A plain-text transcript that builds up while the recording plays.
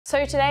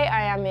So today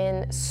I am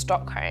in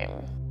Stockholm.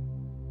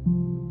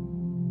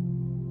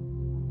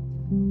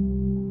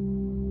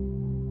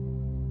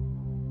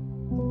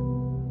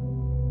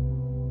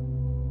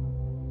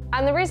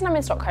 And the reason I'm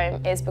in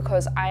Stockholm is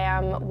because I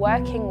am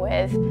working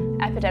with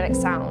Epidemic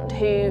Sound,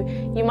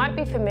 who you might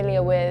be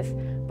familiar with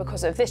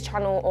because of this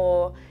channel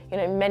or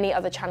many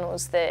other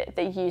channels that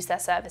use their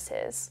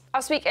services.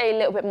 I'll speak a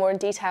little bit more in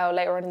detail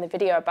later on in the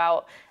video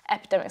about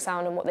Epidemic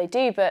Sound and what they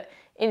do, but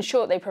in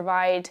short they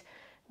provide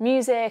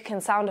music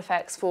and sound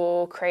effects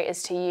for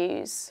creators to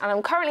use. And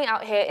I'm currently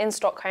out here in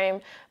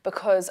Stockholm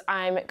because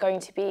I'm going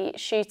to be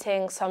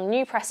shooting some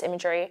new press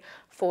imagery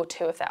for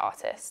two of their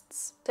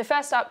artists. So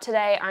first up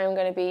today, I'm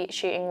going to be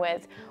shooting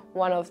with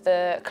one of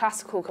the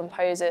classical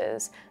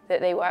composers that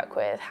they work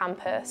with,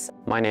 Hampus.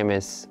 My name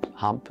is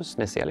Hampus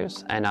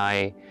Neselius, and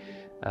I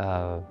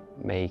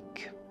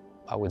make,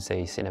 I would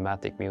say,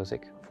 cinematic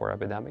music for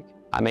Epidemic.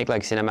 I make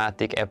like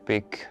cinematic,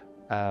 epic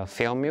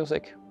film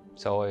music.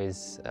 So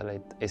it's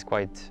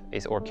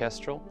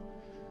orchestral,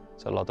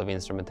 so a lot of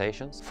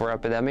instrumentations. For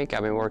Epidemic,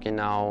 I've been working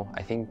now,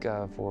 I think,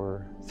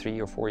 for 3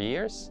 or 4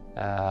 years.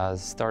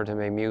 Started to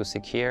make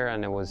music here,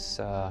 and it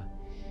was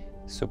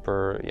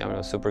super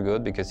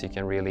good because you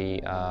can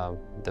really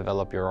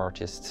develop your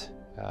artist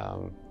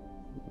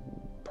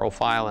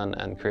profile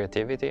and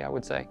creativity, I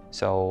would say.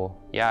 So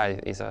yeah,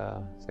 it's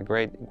a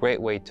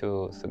great way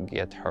to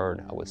get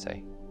heard, I would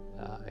say,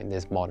 in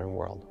this modern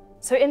world.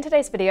 So in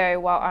today's video,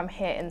 while I'm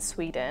here in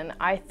Sweden,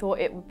 I thought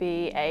it would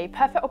be a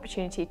perfect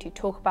opportunity to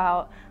talk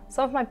about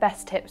some of my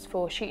best tips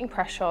for shooting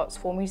press shots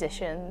for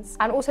musicians,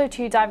 and also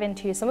to dive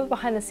into some of the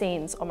behind the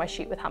scenes on my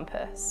shoot with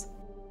Hampus.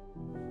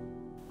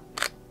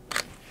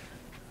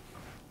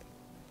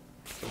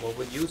 So what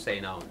would you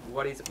say now?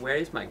 Where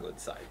is my good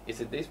side?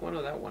 Is it this one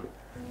or that one?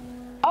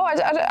 Oh, I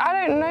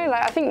don't know.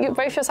 Like, I think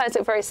both your sides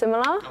look very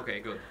similar. Okay,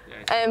 good.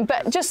 Yeah,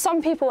 but just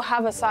some people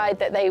have a side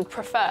that they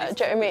prefer.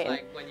 Do you know what I mean?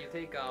 Like when you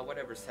take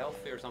whatever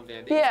selfie or something, I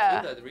think yeah.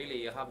 it's good that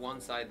really you have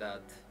one side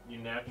that you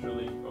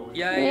naturally always.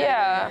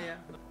 Yeah.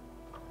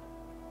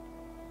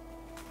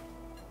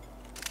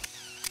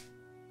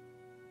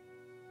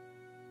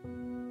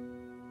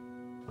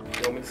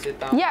 You want me to sit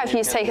down? Yeah, if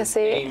you take a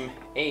seat.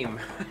 Aim.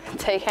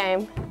 Take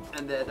aim.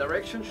 And the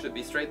direction should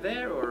be straight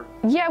there, or?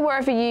 Yeah,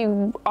 wherever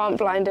you aren't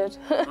blinded.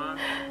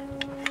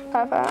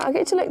 Perfect. I'll get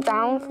you to look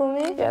down for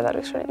me. Yeah, that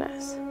looks really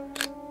nice.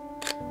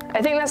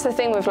 I think that's the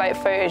thing with like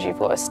photos, you've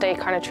got to stay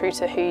kind of true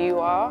to who you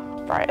are.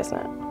 Right, isn't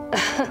it?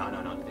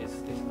 No, this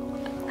no.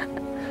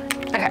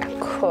 Okay,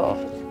 cool.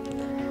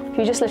 If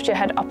you just lift your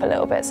head up a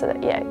little bit so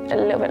that, yeah, a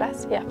little bit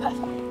less. Yeah,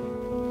 perfect.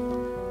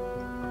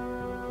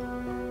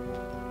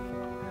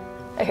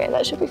 Okay,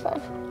 that should be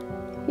fine.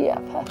 Yeah,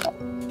 perfect.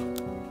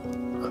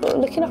 Cool,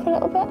 looking up a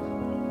little bit.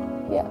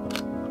 Yeah.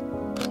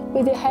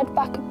 With your head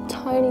back a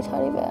tiny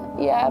bit.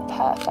 Yeah,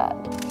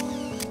 perfect.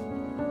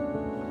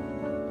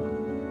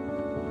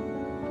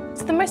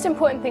 So the most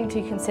important thing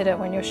to consider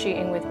when you're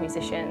shooting with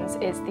musicians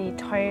is the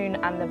tone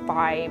and the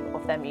vibe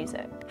of their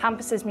music.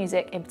 Hampus's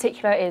music in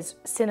particular is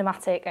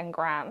cinematic and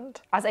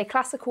grand. As a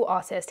classical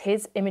artist,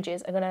 his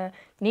images are gonna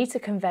need to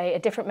convey a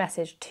different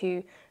message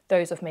to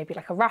those of maybe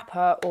like a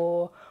rapper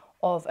or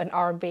of an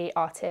R&B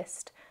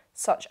artist,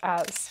 such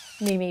as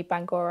Mamiya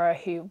RZ67,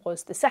 who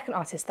was the second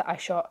artist that I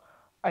shot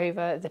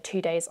over the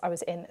 2 days I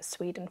was in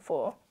Sweden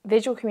for.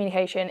 Visual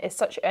communication is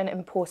such an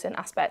important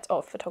aspect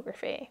of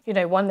photography.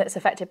 One that's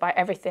affected by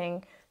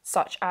everything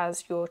such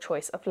as your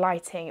choice of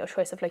lighting, your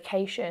choice of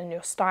location,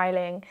 your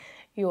styling,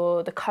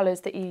 the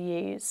colours that you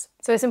use.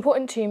 So it's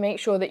important to make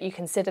sure that you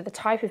consider the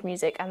type of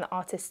music and the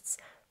artist's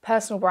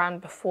personal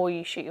brand before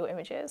you shoot your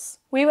images.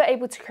 We were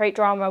able to create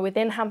drama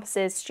within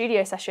Hampus's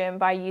studio session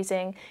by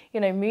using,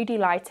 moody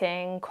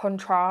lighting,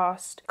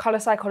 contrast, color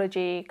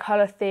psychology,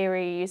 color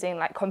theory, using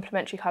like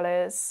complementary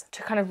colors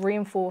to kind of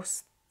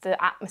reinforce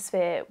the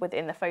atmosphere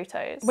within the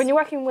photos. When you're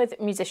working with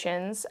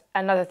musicians,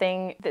 another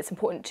thing that's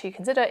important to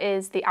consider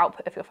is the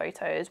output of your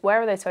photos.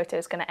 Where are those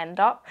photos going to end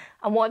up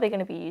and what are they going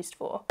to be used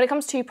for? When it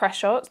comes to press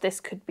shots,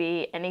 this could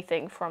be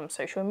anything from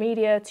social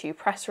media to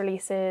press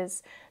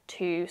releases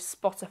to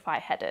Spotify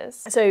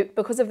headers. So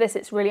because of this,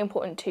 it's really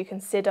important to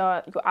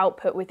consider your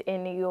output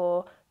within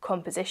your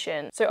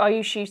composition. So are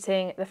you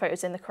shooting the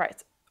photos in the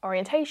correct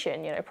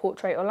orientation,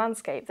 portrait or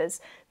landscape?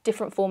 There's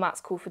different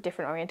formats called for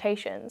different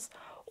orientations.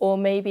 Or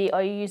maybe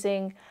are you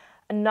using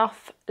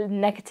enough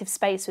negative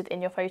space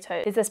within your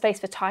photo? Is there space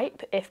for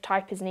type, if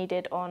type is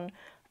needed on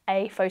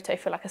a photo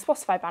for like a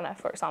Spotify banner,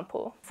 for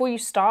example? Before you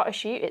start a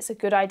shoot, it's a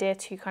good idea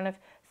to kind of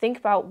think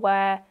about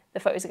where the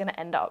photos are going to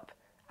end up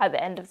at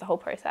the end of the whole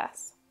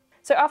process.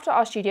 So after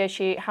our studio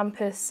shoot,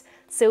 Hampus,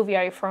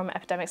 Silvio from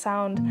Epidemic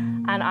Sound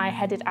and I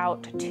headed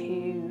out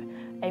to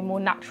a more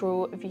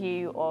natural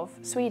view of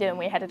Sweden.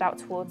 We headed out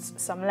towards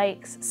some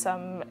lakes,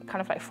 some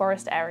kind of like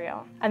forest area.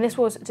 And this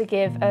was to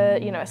give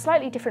a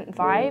slightly different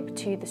vibe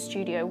to the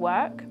studio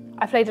work.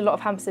 I played a lot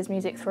of Hampus's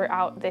music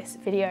throughout this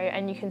video,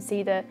 and you can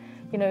see that,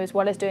 as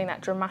well as doing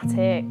that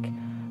dramatic,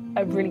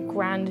 a really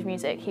grand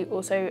music, he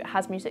also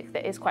has music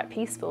that is quite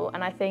peaceful.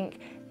 And I think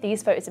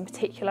these photos in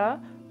particular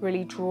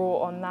really draw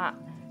on that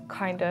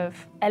kind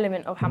of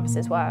element of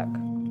Hampus's work.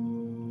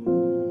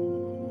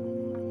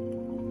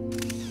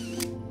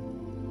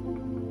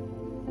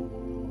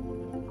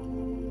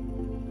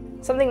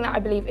 Something that I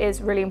believe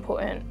is really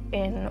important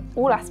in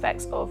all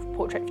aspects of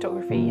portrait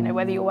photography, you know,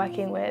 whether you're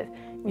working with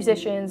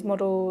musicians,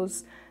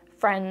 models,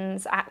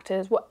 friends,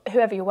 actors,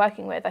 whoever you're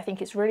working with, I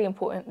think it's really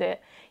important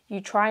that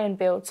you try and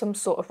build some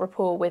sort of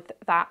rapport with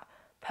that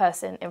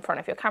person in front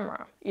of your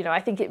camera. You know, I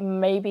think it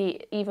may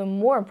be even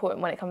more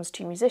important when it comes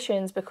to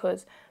musicians,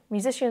 because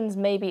musicians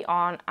maybe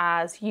aren't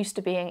as used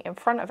to being in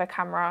front of a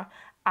camera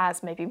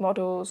as maybe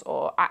models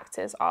or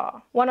actors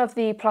are. One of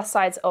the plus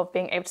sides of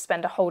being able to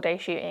spend a whole day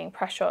shooting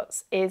press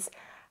shots is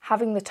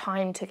having the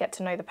time to get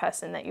to know the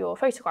person that you're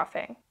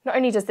photographing. Not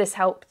only does this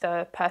help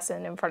the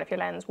person in front of your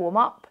lens warm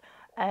up,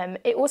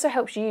 it also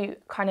helps you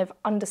kind of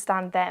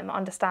understand them,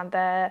 understand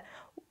the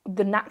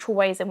natural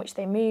ways in which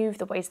they move,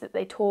 the ways that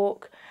they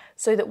talk,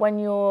 so that when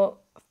you're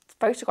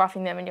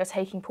photographing them and you're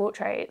taking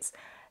portraits,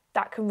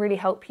 that can really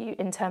help you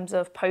in terms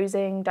of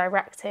posing,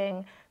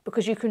 directing,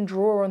 because you can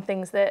draw on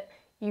things that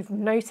you've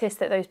noticed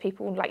that those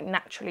people like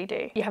naturally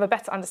do. You have a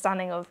better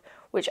understanding of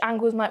which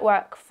angles might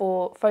work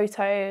for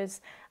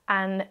photos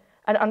and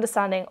an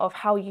understanding of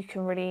how you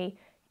can really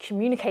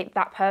communicate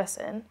that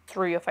person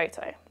through your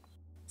photo.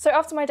 So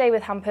after my day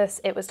with Hampus,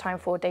 it was time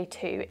for day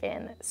 2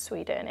 in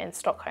Sweden, in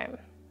Stockholm.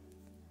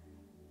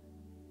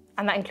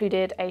 And that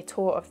included a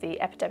tour of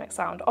the Epidemic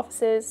Sound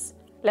offices,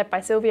 led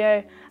by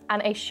Silvio,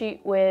 and a shoot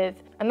with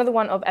another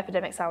one of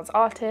Epidemic Sound's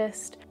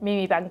artists,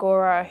 Mimi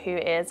Bangora, who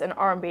is an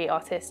R&B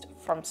artist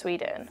from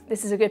Sweden.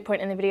 This is a good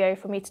point in the video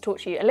for me to talk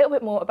to you a little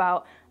bit more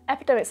about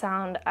Epidemic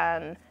Sound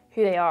and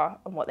who they are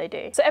and what they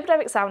do. So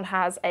Epidemic Sound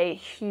has a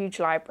huge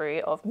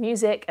library of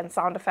music and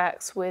sound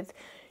effects with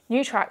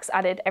new tracks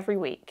added every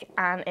week,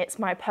 and it's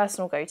my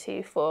personal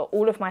go-to for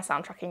all of my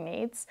soundtracking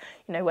needs.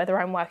 You know, whether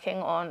I'm working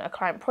on a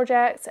client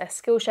project, a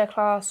Skillshare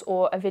class,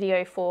 or a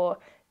video for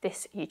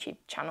this YouTube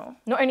channel.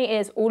 Not only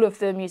is all of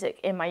the music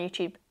in my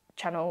YouTube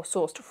channel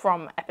sourced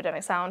from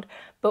Epidemic Sound,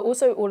 but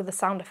also all of the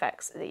sound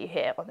effects that you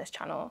hear on this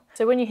channel.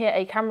 So when you hear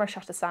a camera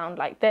shutter sound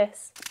like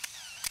this,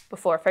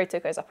 before a photo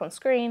goes up on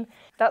screen,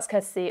 that's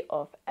courtesy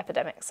of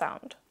Epidemic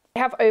Sound. They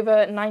have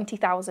over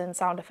 90,000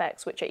 sound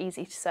effects, which are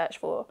easy to search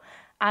for,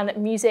 and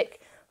music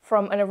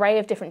from an array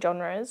of different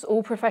genres,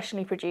 all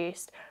professionally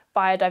produced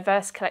by a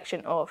diverse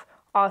collection of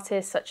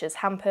artists such as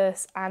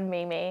Hampus and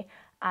Mimi,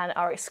 and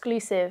are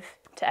exclusive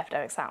to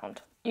Epidemic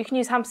Sound. You can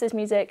use Hampus's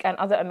music and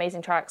other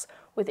amazing tracks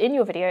within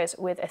your videos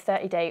with a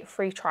 30-day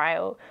free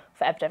trial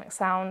for Epidemic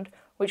Sound,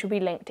 which will be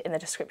linked in the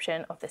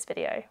description of this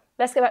video.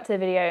 Let's get back to the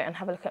video and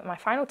have a look at my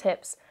final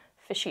tips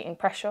for shooting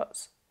press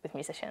shots with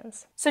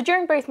musicians. So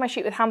during both my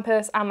shoot with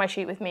Hampus and my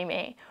shoot with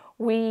Mimi,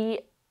 we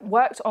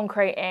worked on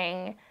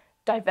creating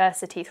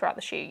diversity throughout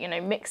the shoot, you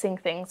know, mixing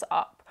things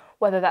up,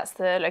 whether that's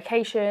the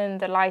location,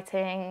 the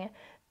lighting,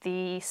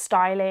 the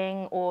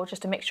styling, or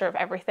just a mixture of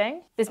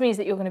everything. This means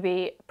that you're going to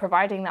be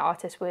providing the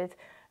artist with,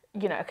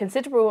 you know, a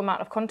considerable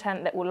amount of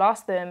content that will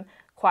last them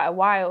quite a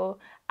while,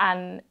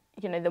 and,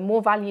 you know, the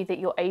more value that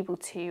you're able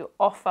to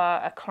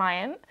offer a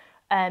client,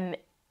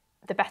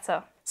 the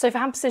better. So for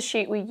Hampus's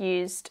shoot, we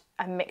used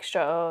a mixture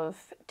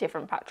of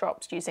different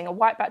backdrops, using a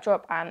white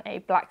backdrop and a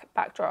black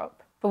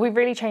backdrop. But we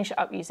really changed it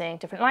up using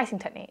different lighting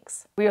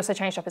techniques. We also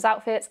changed up his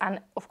outfits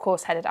and of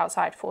course headed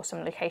outside for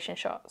some location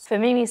shots. For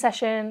Mimi's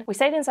session, we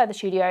stayed inside the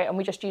studio and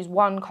we just used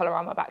one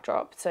colorama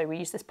backdrop. So we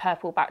used this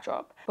purple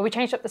backdrop, but we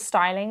changed up the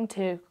styling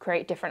to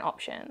create different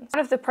options.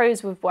 One of the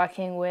pros with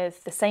working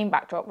with the same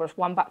backdrop, or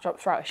one backdrop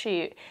throughout a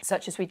shoot,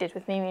 such as we did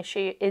with Mimi's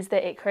shoot, is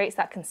that it creates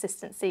that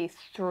consistency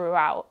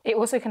throughout. It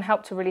also can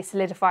help to really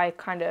solidify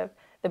kind of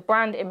the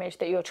brand image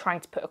that you're trying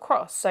to put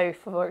across. So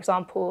for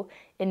example,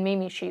 in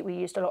Mimi's shoot, we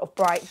used a lot of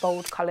bright,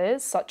 bold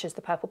colors, such as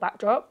the purple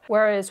backdrop.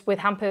 Whereas with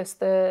Hampus,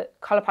 the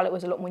color palette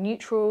was a lot more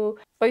neutral.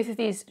 Both of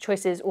these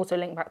choices also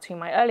link back to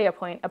my earlier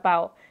point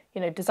about,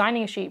 you know,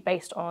 designing a shoot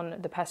based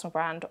on the personal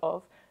brand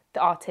of the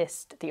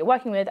artist that you're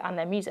working with and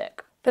their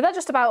music. But that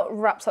just about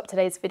wraps up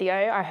today's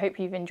video. I hope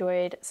you've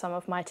enjoyed some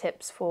of my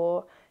tips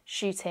for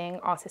shooting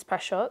artist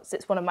press shots.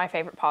 It's one of my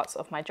favourite parts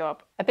of my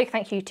job. A big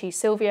thank you to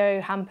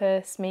Silvio,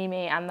 Hampus,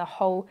 Mimi and the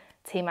whole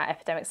team at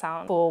Epidemic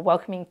Sound for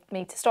welcoming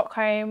me to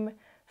Stockholm,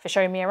 for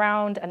showing me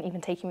around and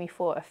even taking me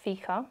for a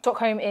fika.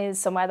 Stockholm is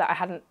somewhere that I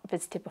hadn't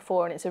visited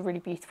before and it's a really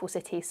beautiful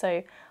city,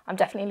 so I'm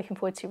definitely looking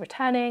forward to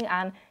returning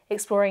and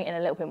exploring in a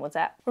little bit more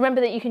depth. Remember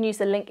that you can use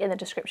the link in the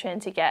description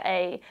to get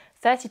a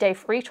 30-day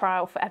free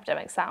trial for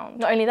Epidemic Sound.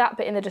 Not only that,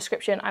 but in the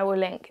description I will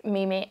link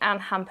Mimi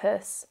and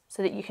Hampus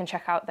so that you can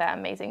check out their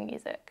amazing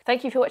music.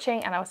 Thank you for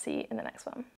watching and I will see you in the next one.